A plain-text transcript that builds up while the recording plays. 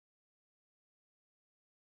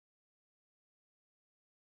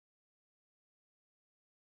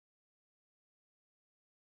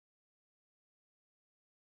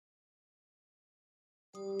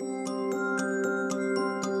Welcome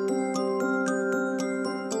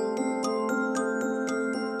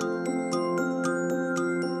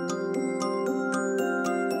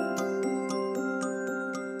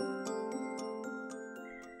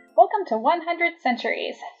to 100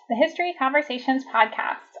 Centuries, the History Conversations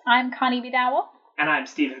podcast. I'm Connie B. Dowell. And I'm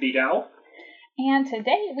Stephen B. Dowell. And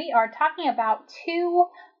today we are talking about two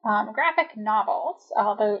graphic novels,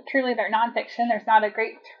 although truly they're nonfiction. There's not a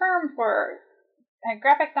great term for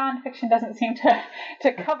graphic nonfiction. Doesn't seem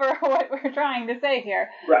to cover what we're trying to say here.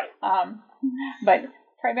 Right. But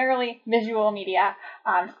primarily visual media.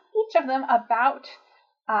 Each of them about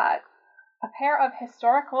a pair of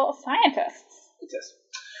historical scientists. Yes.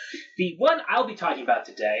 The one I'll be talking about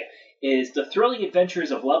today is The Thrilling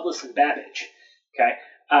Adventures of Lovelace and Babbage. Okay.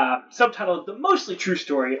 Subtitled The Mostly True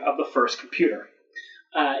Story of the First Computer.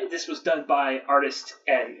 This was done by artist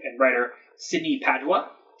and writer Sidney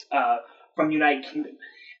Padua from the United Kingdom.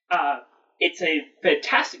 It's a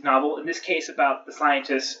fantastic novel, in this case about the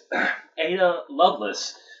scientist Ada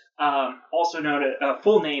Lovelace, also known as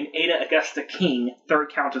full name Ada Augusta King,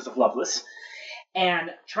 3rd Countess of Lovelace, and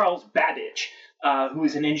Charles Babbage, who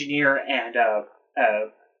is an engineer and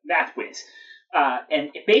math whiz.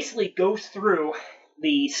 And it basically goes through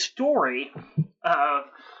the story of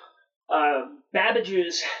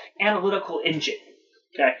Babbage's analytical engine,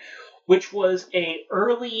 okay, which was an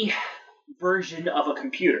early version of a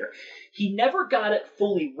computer. He never got it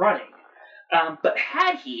fully running, but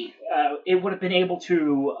had he, it would have been able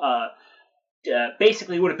to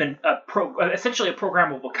basically would have been essentially a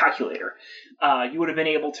programmable calculator. You would have been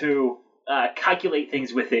able to calculate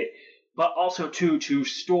things with it, but also to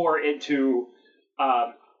store into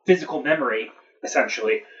physical memory,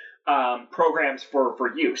 essentially, programs for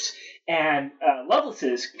use. And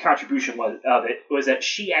Lovelace's contribution was that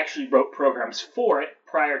she actually wrote programs for it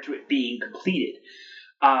prior to it being completed.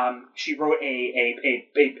 She wrote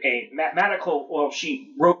a mathematical, well,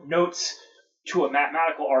 she wrote notes to a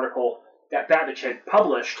mathematical article that Babbage had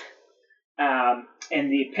published in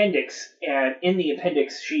the appendix, and in the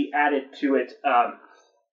appendix she added to it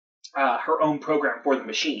her own program for the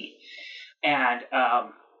machine. And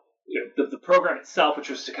the program itself, which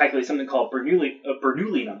was to calculate something called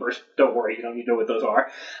Bernoulli numbers, don't worry, you don't need to know what those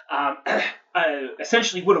are,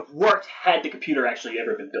 essentially would have worked had the computer actually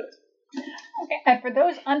ever been built. Okay, and for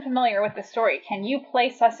those unfamiliar with the story, can you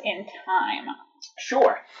place us in time?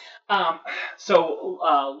 Sure. So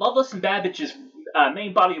Lovelace and Babbage's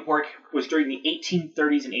main body of work was during the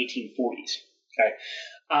 1830s and 1840s. Okay.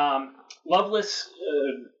 Lovelace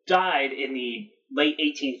died in the late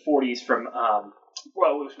 1840s from, it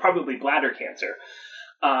was probably bladder cancer.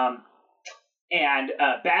 And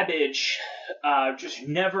Babbage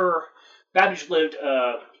Babbage lived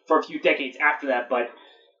for a few decades after that, but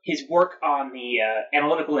his work on the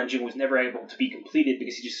analytical engine was never able to be completed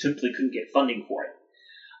because he just simply couldn't get funding for it.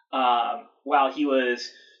 While he was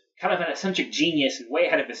kind of an eccentric genius and way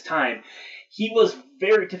ahead of his time, he was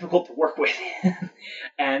very difficult to work with.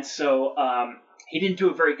 And so he didn't do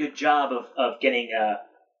a very good job of getting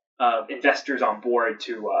investors on board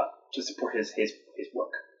to support his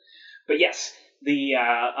work. But yes, the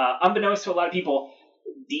unbeknownst to a lot of people,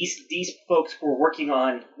 these folks were working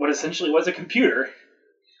on what essentially was a computer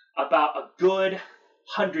about a good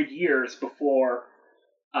 100 years before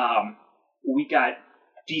we got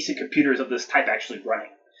decent computers of this type actually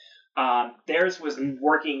running. Theirs was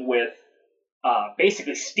working with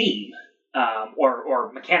basically steam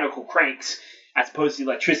or mechanical cranks as opposed to the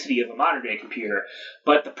electricity of a modern day computer,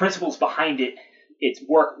 but the principles behind its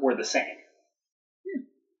work were the same.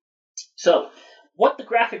 So what the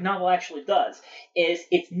graphic novel actually does is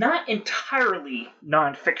it's not entirely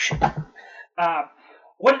nonfiction.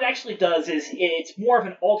 What it actually does is it's more of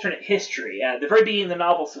an alternate history. At the very beginning of the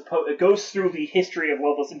novel, it goes through the history of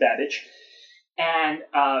Lovelace and Babbage, and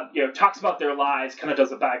talks about their lives, kind of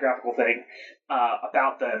does a biographical thing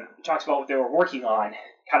about them. It talks about what they were working on,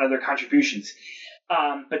 kind of their contributions.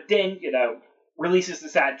 But then, releases the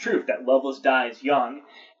sad truth that Lovelace dies young,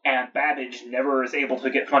 and Babbage never is able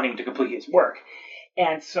to get funding to complete his work.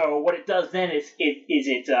 And so what it does then is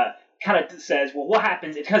it kind of says, well, what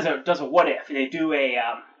happens? It does a what if. They do a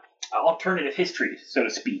alternative history, so to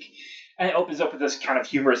speak. And it opens up with this kind of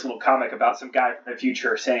humorous little comic about some guy from the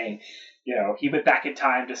future saying, he went back in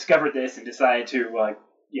time, discovered this, and decided to,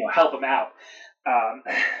 help him out.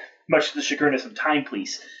 Much to the chagrin of some time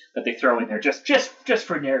police that they throw in there, just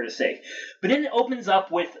for narrative's sake. But then it opens up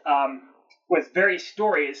with various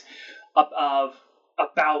stories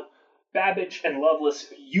about Babbage and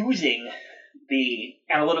Lovelace using the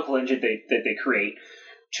analytical engine that they create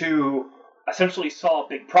to essentially solve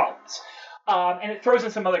big problems. And it throws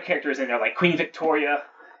in some other characters in there, like Queen Victoria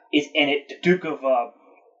is in it.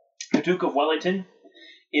 The Duke of Wellington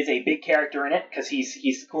is a big character in it because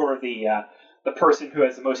he's sort of the person who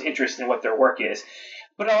has the most interest in what their work is.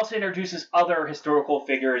 But it also introduces other historical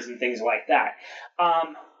figures and things like that,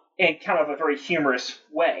 in kind of a very humorous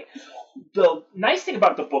way. The nice thing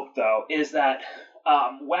about the book, though, is that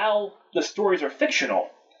while the stories are fictional,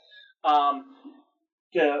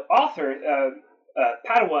 the author,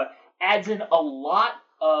 Padua, adds in a lot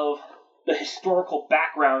of the historical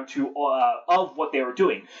background of what they were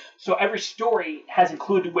doing. So every story has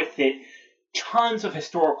included with it tons of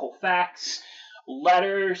historical facts,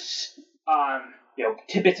 letters,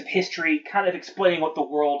 tidbits of history, kind of explaining what the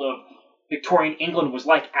world of Victorian England was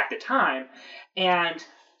like at the time, and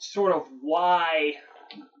sort of why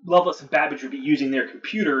Lovelace and Babbage would be using their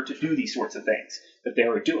computer to do these sorts of things that they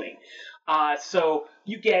were doing. So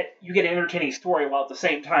you get an entertaining story while at the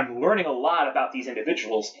same time learning a lot about these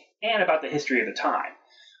individuals and about the history of the time.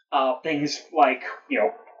 Things like,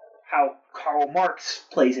 how Karl Marx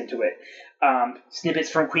plays into it. Snippets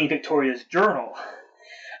from Queen Victoria's journal.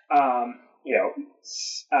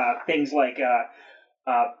 Things like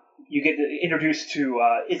you get introduced to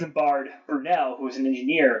Isambard Brunel, who was an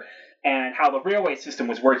engineer, and how the railway system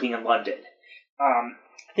was working in London.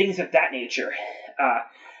 Things of that nature.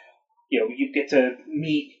 You get to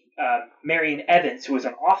meet Marion Evans, who is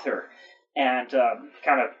an author, and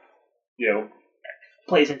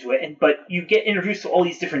plays into it. But you get introduced to all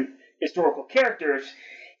these different historical characters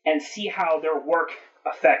and see how their work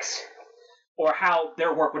affects, or how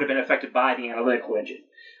their work would have been affected by the analytical engine.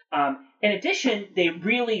 In addition, they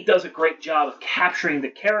really does a great job of capturing the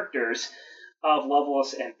characters of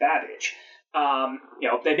Lovelace and Babbage.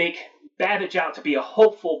 They make Babbage out to be a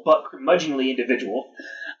hopeful but curmudgeonly individual.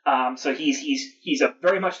 So he's a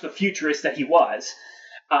very much the futurist that he was.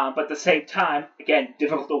 But at the same time, again,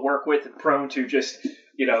 difficult to work with and prone to just,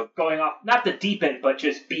 going off, not the deep end, but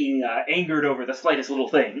just being angered over the slightest little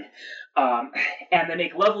thing. And they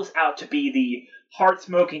make Lovelace out to be the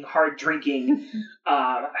hard-smoking, hard-drinking,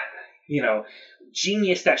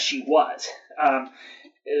 genius that she was.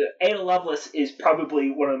 Ada Lovelace is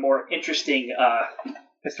probably one of the more interesting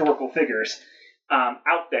historical figures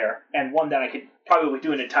out there, and one that I could probably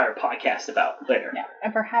do an entire podcast about later. Yeah,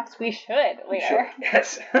 and perhaps we should later. Sure.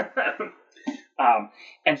 Yes.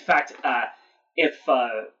 In fact, if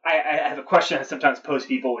I have a question I sometimes pose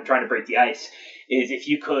people when trying to break the ice, is if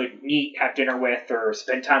you could meet, have dinner with, or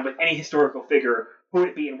spend time with any historical figure, who would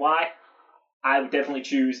it be and why? I would definitely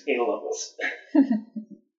choose Ada Lovelace.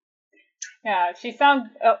 Yeah, she sounds,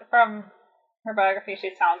 from her biography, she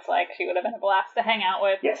sounds like she would have been a blast to hang out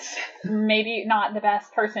with. Yes. Maybe not the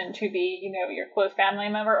best person to be, your close family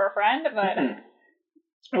member or friend, but...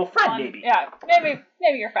 Mm-hmm. Well, friend, maybe. Yeah,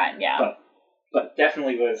 maybe your friend, yeah. But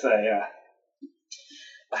definitely was a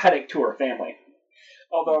headache to her family.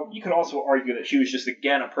 Although, you can also argue that she was just,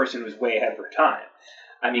 again, a person who was way ahead of her time.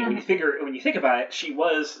 I mean, when you think about it, she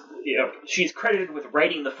was, she's credited with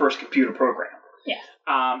writing the first computer program.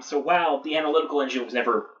 Yeah. So while the analytical engine was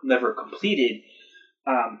never completed,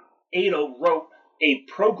 Ada wrote a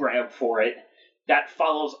program for it that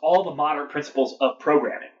follows all the modern principles of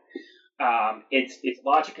programming. Its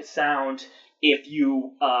logic is sound. If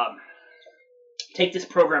you take this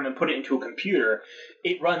program and put it into a computer,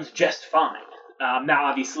 it runs just fine. Now,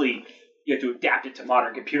 obviously, you have to adapt it to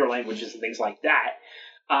modern computer languages and things like that.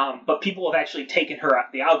 But people have actually taken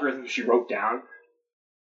the algorithms she wrote down,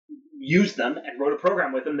 used them, and wrote a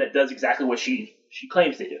program with them that does exactly what she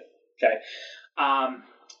claims to do. Okay.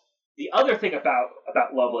 The other thing about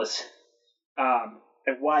Lovelace,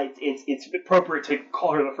 and why it's appropriate to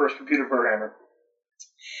call her the first computer programmer,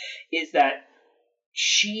 is that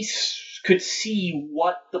she could see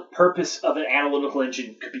what the purpose of an analytical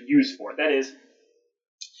engine could be used for. That is,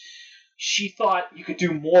 she thought you could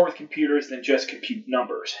do more with computers than just compute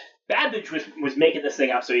numbers. Babbage was making this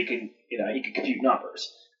thing up so he could compute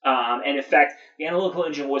numbers. And in fact, the analytical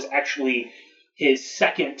engine was actually his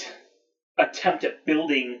second attempt at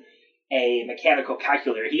building a mechanical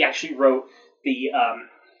calculator. He actually wrote he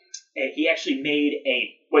actually made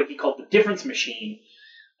what he called the difference machine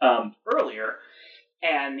earlier,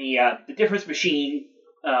 and the difference machine,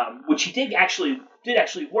 which he did actually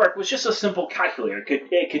work, was just a simple calculator.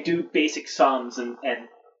 It could do basic sums and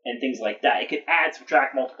things like that. It could add,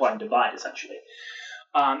 subtract, multiply, and divide, essentially.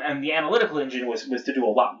 And the analytical engine was to do a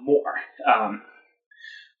lot more.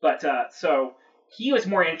 So he was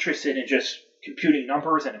more interested in just computing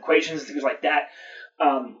numbers and equations and things like that.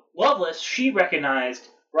 Lovelace, she recognized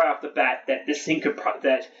right off the bat that this thing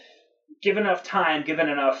that given enough time, given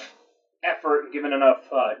enough effort and given enough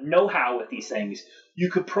know-how with these things, you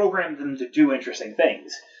could program them to do interesting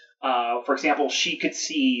things. For example, she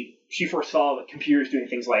first saw the computers doing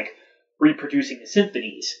things like reproducing the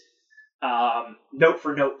symphonies, note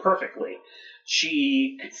for note perfectly.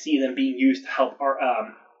 She could see them being used to help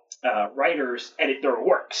writers edit their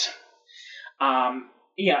works.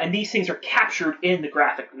 And these things are captured in the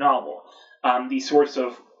graphic novel. These sorts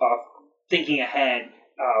of thinking ahead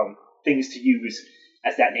things to use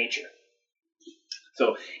as that nature.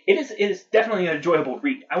 So it is definitely an enjoyable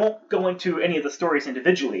read. I won't go into any of the stories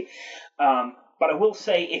individually, but I will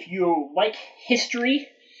say if you like history,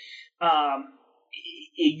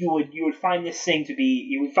 you would find this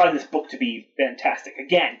book to be fantastic.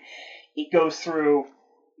 Again, it goes through,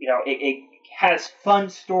 it has fun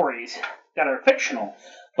stories that are fictional,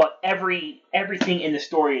 but everything in the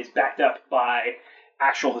story is backed up by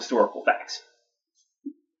actual historical facts.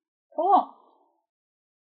 Cool.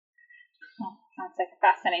 Well, sounds like a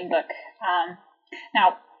fascinating book.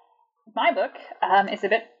 Now, my book is a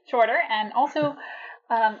bit shorter and also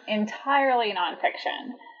entirely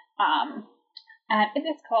nonfiction. And it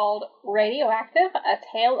is called Radioactive, A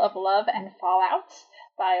Tale of Love and Fallout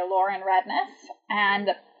by Lauren Redness. And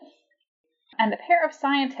the pair of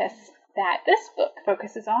scientists that this book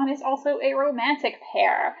focuses on is also a romantic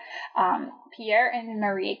pair, Pierre and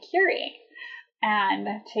Marie Curie.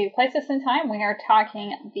 And to place us in time, we are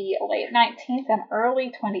talking the late 19th and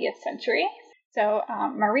early 20th century. So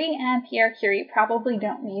Marie and Pierre Curie probably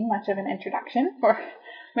don't need much of an introduction for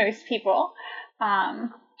most people. But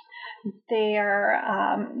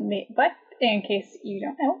in case you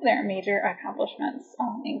don't know, their major accomplishments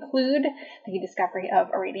include the discovery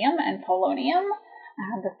of iridium and polonium,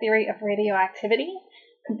 the theory of radioactivity,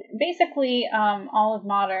 basically all of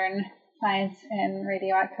modern science in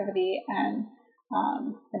radioactivity and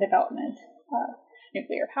the development of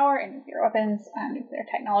nuclear power and nuclear weapons and nuclear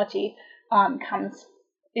technology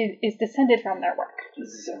is descended from their work.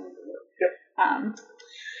 Yep. In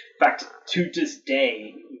fact, to this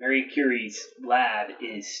day, Marie Curie's lab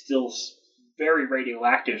is still very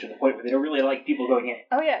radioactive to the point where they don't really like people going in.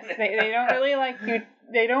 Oh yes, they don't really like you.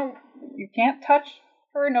 You can't touch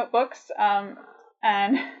her notebooks,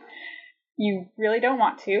 and you really don't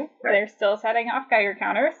want to. Right. They're still setting off Geiger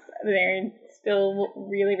counters. They're still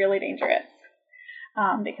really, really dangerous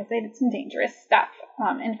because they did some dangerous stuff.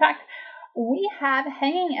 In fact, we have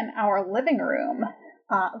hanging in our living room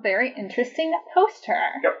a very interesting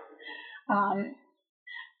poster. Yep.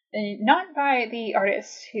 Not by the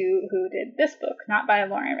artist who did this book, not by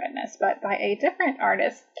Lauren Redness, but by a different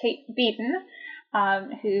artist, Kate Beaton,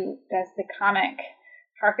 who does the comic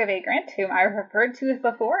Park of Vagrant, whom I referred to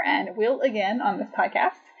before and will again on this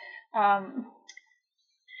podcast.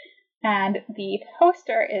 And the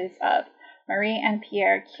poster is of Marie and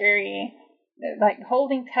Pierre Curie, like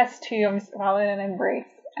holding test tubes while in an embrace,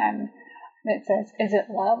 and it says, "Is it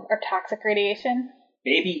love or toxic radiation?"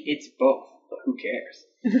 Maybe it's both, but who cares?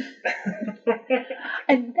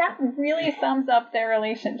 And that really sums up their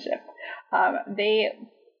relationship. They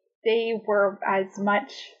were as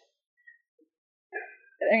much.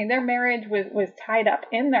 I mean, their marriage was tied up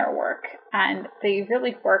in their work, and they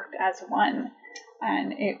really worked as one.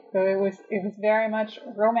 And it was very much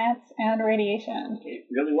romance and radiation. It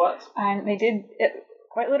really was. And they did it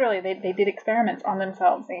quite literally. They did experiments on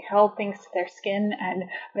themselves. They held things to their skin, and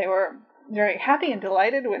they were very happy and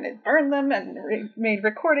delighted when it burned them, and made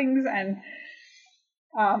recordings and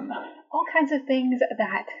all kinds of things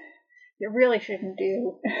that you really shouldn't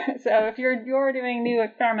do. So if you're doing new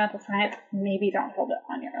experimental science, maybe don't hold it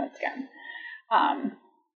on your own skin.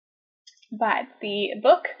 But the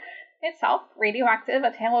book itself, Radioactive,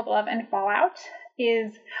 A Tale of Love and Fallout,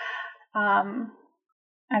 is,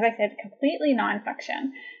 as I said, completely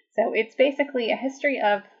nonfiction. So it's basically a history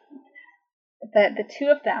of the two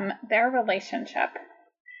of them, their relationship.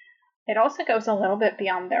 It also goes a little bit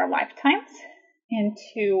beyond their lifetimes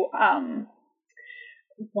into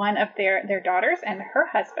one of their daughters and her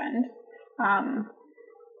husband,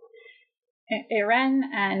 Irene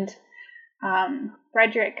and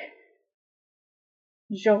Frederick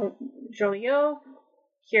Joliot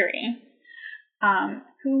Curie,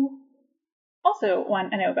 who also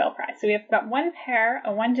won a Nobel Prize. So we have got one pair,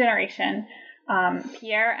 one generation,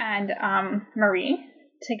 Pierre and Marie,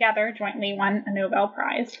 together jointly won a Nobel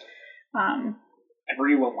Prize. And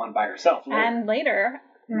Marie won one by herself later. And later,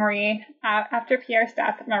 Marie, after Pierre's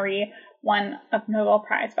death, Marie won a Nobel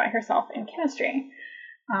Prize by herself in chemistry.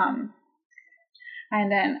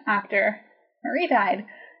 And then after Marie died,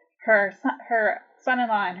 her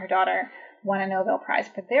son-in-law and her daughter won a Nobel Prize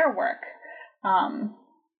for their work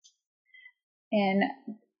in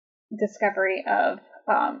discovery of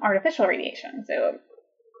artificial radiation. So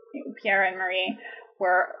Pierre and Marie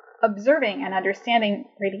were observing and understanding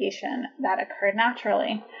radiation that occurred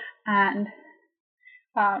naturally, and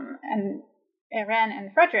Irene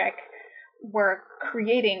and Frederick were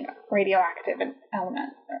creating radioactive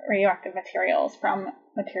materials from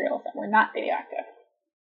materials that were not radioactive.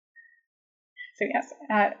 So yes,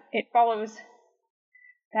 it follows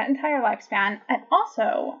that entire lifespan, and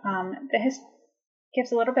also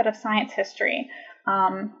gives a little bit of science history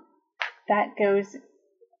that goes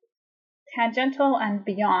tangential and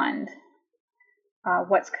beyond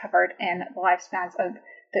what's covered in the lifespans of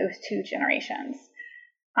those two generations,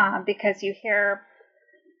 because you hear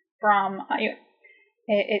from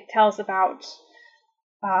it tells about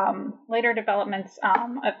later developments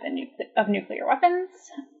of nuclear weapons,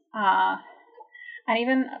 and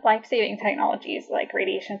even life-saving technologies like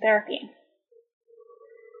radiation therapy.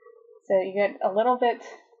 So you get a little bit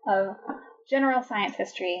of general science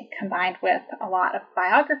history combined with a lot of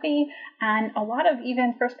biography and a lot of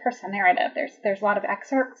even first-person narrative. There's a lot of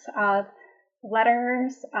excerpts of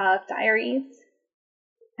letters, of diaries,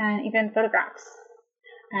 and even photographs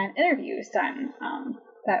and interviews done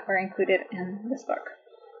that were included in this book.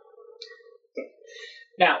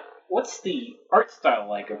 Now, what's the art style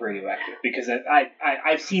like of Radioactive? Because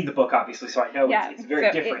I've seen the book, obviously, so I know it's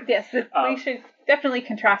very different. We should definitely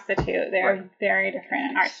contrast the two. They're very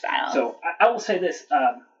different in art styles. So I will say this.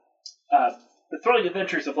 The Thrilling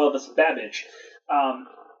Adventures of Lovelace and Babbage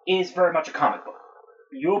is very much a comic book.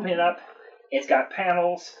 You open it up, it's got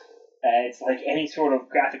panels. It's like any sort of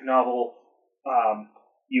graphic novel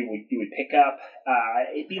you would pick up.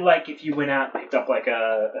 It'd be like if you went out and picked up like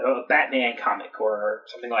a Batman comic or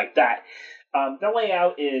something like that. The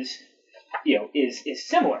layout is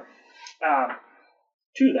similar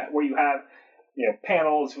to that, where you have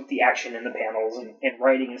panels with the action in the panels and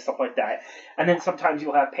writing and stuff like that, and then sometimes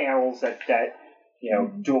you'll have panels that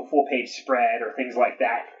do a full page spread or things like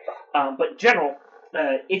that. But in general,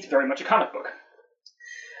 it's very much a comic book.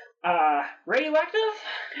 Radioactive?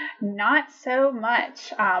 Not so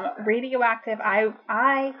much. Radioactive,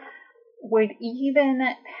 I would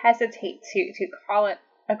even hesitate to call it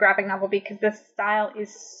a graphic novel because the style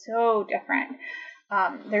is so different.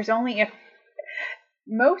 There's only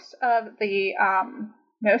most of the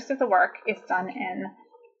work is done in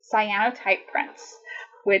cyanotype prints,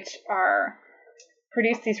 which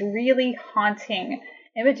produce these really haunting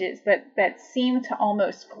images that seem to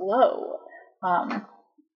almost glow.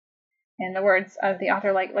 In the words of the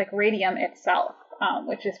author, like radium itself,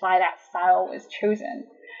 which is why that style was chosen.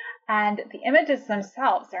 And the images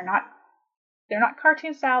themselves, they're not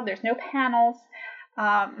cartoon style. There's no panels.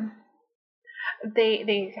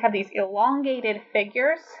 They have these elongated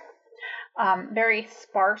figures, very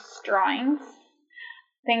sparse drawings,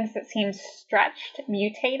 things that seem stretched,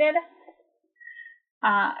 mutated,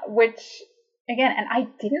 which again, and I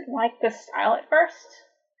didn't like the style at first.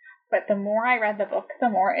 But the more I read the book, the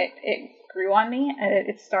more it grew on me, and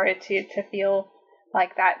it started to feel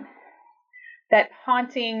like that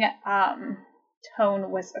haunting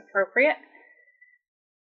tone was appropriate.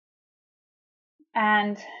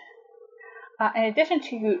 And in addition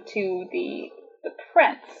to the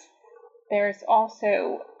prints, there's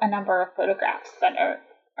also a number of photographs that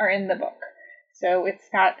are in the book. So it's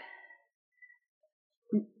got,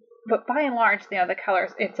 but by and large, the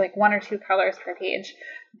colors, it's like one or two colors per page.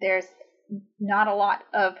 There's a lot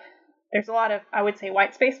of, I would say,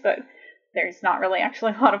 white space, but there's not really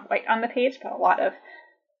actually a lot of white on the page, but a lot of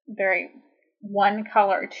very one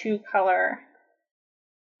color, two color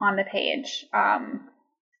on the page.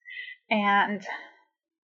 And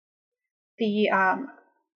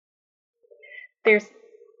there's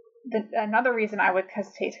another reason I would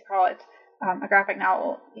hesitate to call it a graphic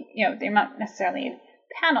novel. They not necessarily need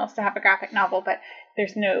panels to have a graphic novel, but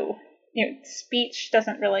there's no, speech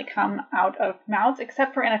doesn't really come out of mouths,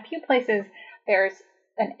 except for in a few places there's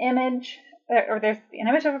an image, or there's an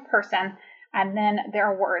image of a person, and then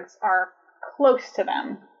their words are close to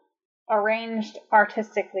them, arranged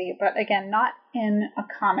artistically, but again, not in a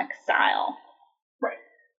comic style.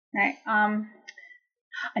 Right.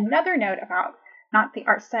 Another note about not the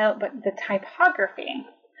art style, but the typography.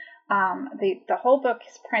 The whole book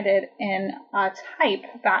is printed in a type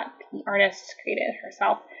that the artist created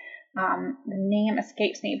herself. The name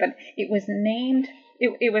escapes me, but it was named.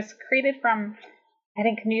 It was created from, I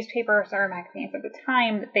think, newspapers or magazines at the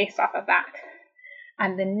time, based off of that.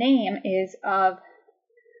 And the name is of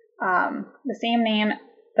the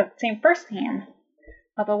same first name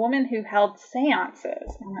of a woman who held seances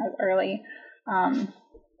in those early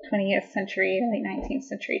 20th century, late 19th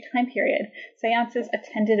century time period. Seances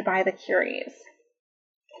attended by the Curies.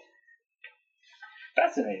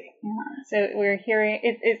 Fascinating. Yeah, so we're hearing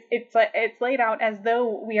it's laid out as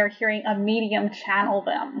though we are hearing a medium channel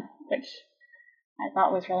them, which I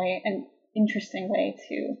thought was really an interesting way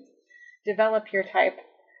to develop your type.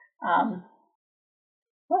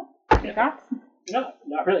 What? Your thoughts? No,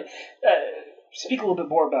 not really. Speak a little bit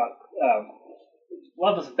more about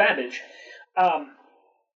Lovelace and Babbage.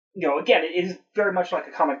 Again, it is very much like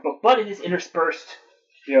a comic book, but it is interspersed,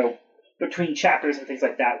 between chapters and things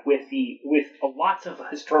like that with lots of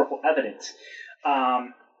historical evidence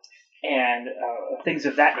and things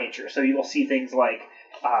of that nature. So you will see things like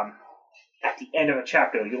at the end of a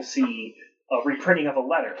chapter, you'll see a reprinting of a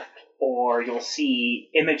letter, or you'll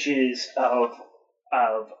see images of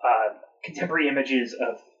contemporary images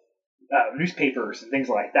of newspapers and things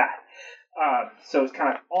like that. So it's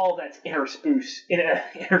kind of all that's interspersed,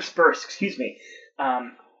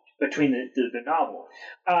 between the novel.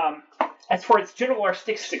 As for its general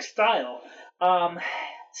artistic style,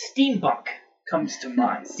 steampunk comes to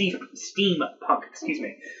mind. Steampunk,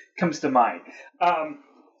 comes to mind.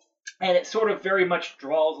 And it sort of very much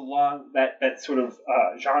draws along that sort of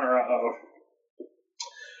genre of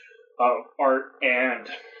art and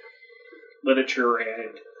literature,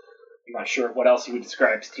 and I'm not sure what else you would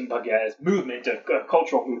describe steampunk as, movement, a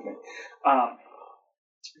cultural movement.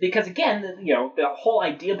 Because again, the whole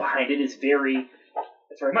idea behind it is very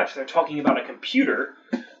much they're talking about a computer,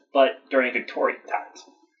 but during Victorian times.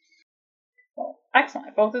 Well,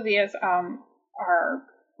 excellent. Both of these are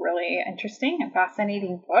really interesting and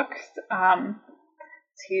fascinating books.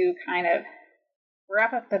 To kind of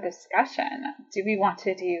wrap up the discussion, do we want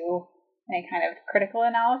to do any kind of critical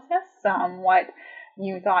analysis? What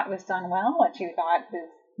you thought was done well, what you thought was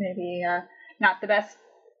maybe not the best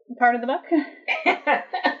part of the book?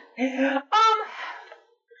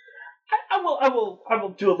 I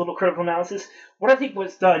will do a little critical analysis. What I think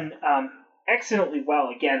was done excellently well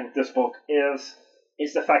again with this book is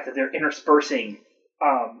the fact that they're interspersing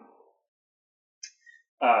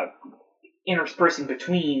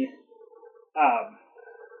between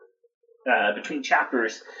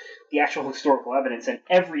chapters the actual historical evidence, and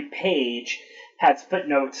every page has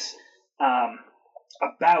footnotes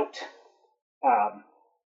about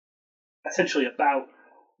essentially about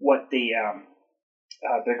what they're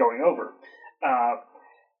going over.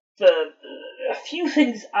 A few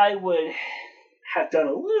things I would have done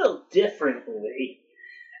a little differently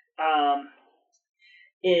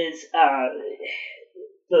is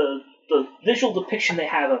the visual depiction they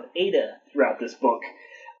have of Ada throughout this book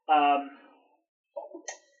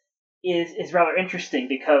is rather interesting,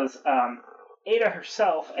 because Ada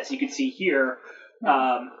herself, as you can see here,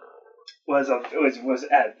 was a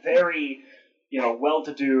very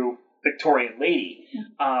well-to-do Victorian lady.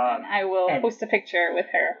 And I will post a picture with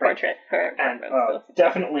her portrait for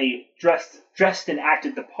definitely dressed and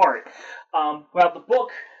acted the part. While the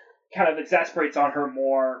book kind of exasperates on her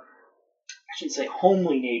more, I shouldn't say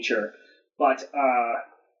homely nature, but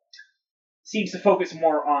seems to focus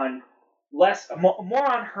more on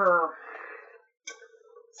her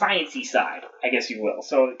sciencey side, I guess you will.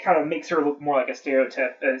 So it kind of makes her look more like a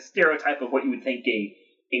stereotype of what you would think a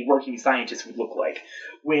working scientist would look like,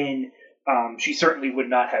 when she certainly would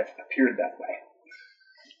not have appeared that way.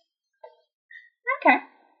 Okay.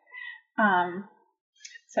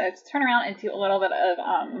 So to turn around and do a little bit of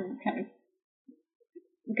kind of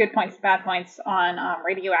good points, bad points on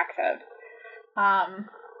Radioactive.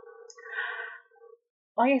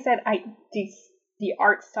 Like I said, the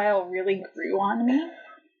art style really grew on me,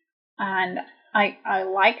 and I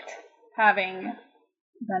liked having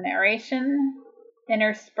the narration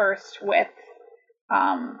interspersed with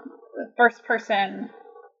the first person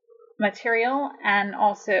material and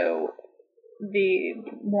also the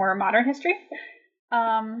more modern history.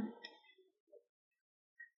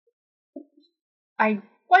 I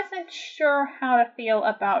wasn't sure how to feel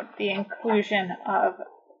about the inclusion of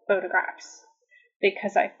photographs,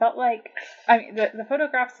 because I felt like, the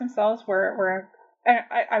photographs themselves were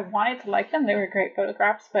I wanted to like them. They were great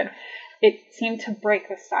photographs, but it seemed to break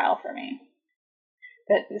the style for me.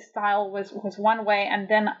 That the style was one way, and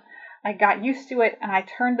then I got used to it, and I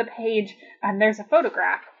turned the page, and there's a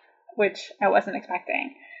photograph, which I wasn't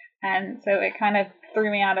expecting, and so it kind of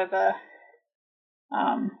threw me out of the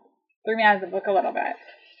book a little bit.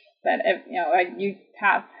 That if you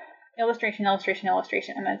have illustration,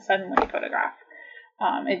 and then suddenly a photograph,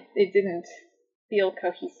 it didn't feel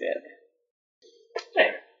cohesive.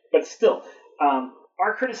 Fair, but still,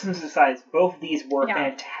 our criticisms aside, both of these were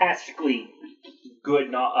fantastically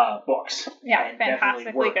good books. Yeah, and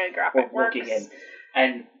fantastically good graphic works.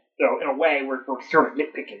 And in a way, we're sort of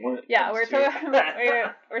nitpicking. Yeah, we're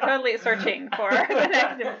totally searching for the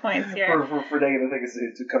negative points here. For negative things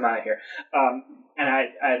to come out here.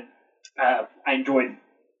 And I enjoyed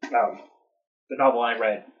the novel I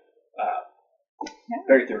read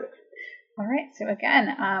very thoroughly. All right, so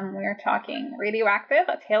again, we're talking Radioactive,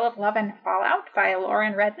 A Tale of Love and Fallout by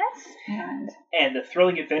Lauren Redness. And The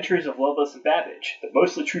Thrilling Adventures of Lovelace and Babbage, The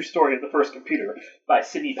Mostly True Story of the First Computer by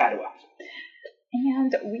Sidney Padua.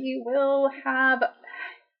 And we will have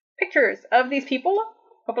pictures of these people,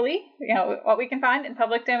 hopefully, what we can find in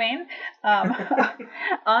public domain,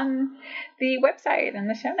 on the website and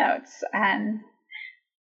the show notes. And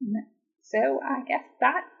so I guess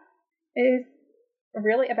that is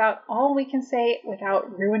really about all we can say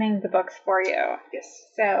without ruining the books for you. Yes.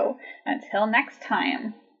 So until next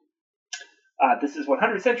time. This is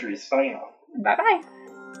 100 Centuries signing off. Bye-bye.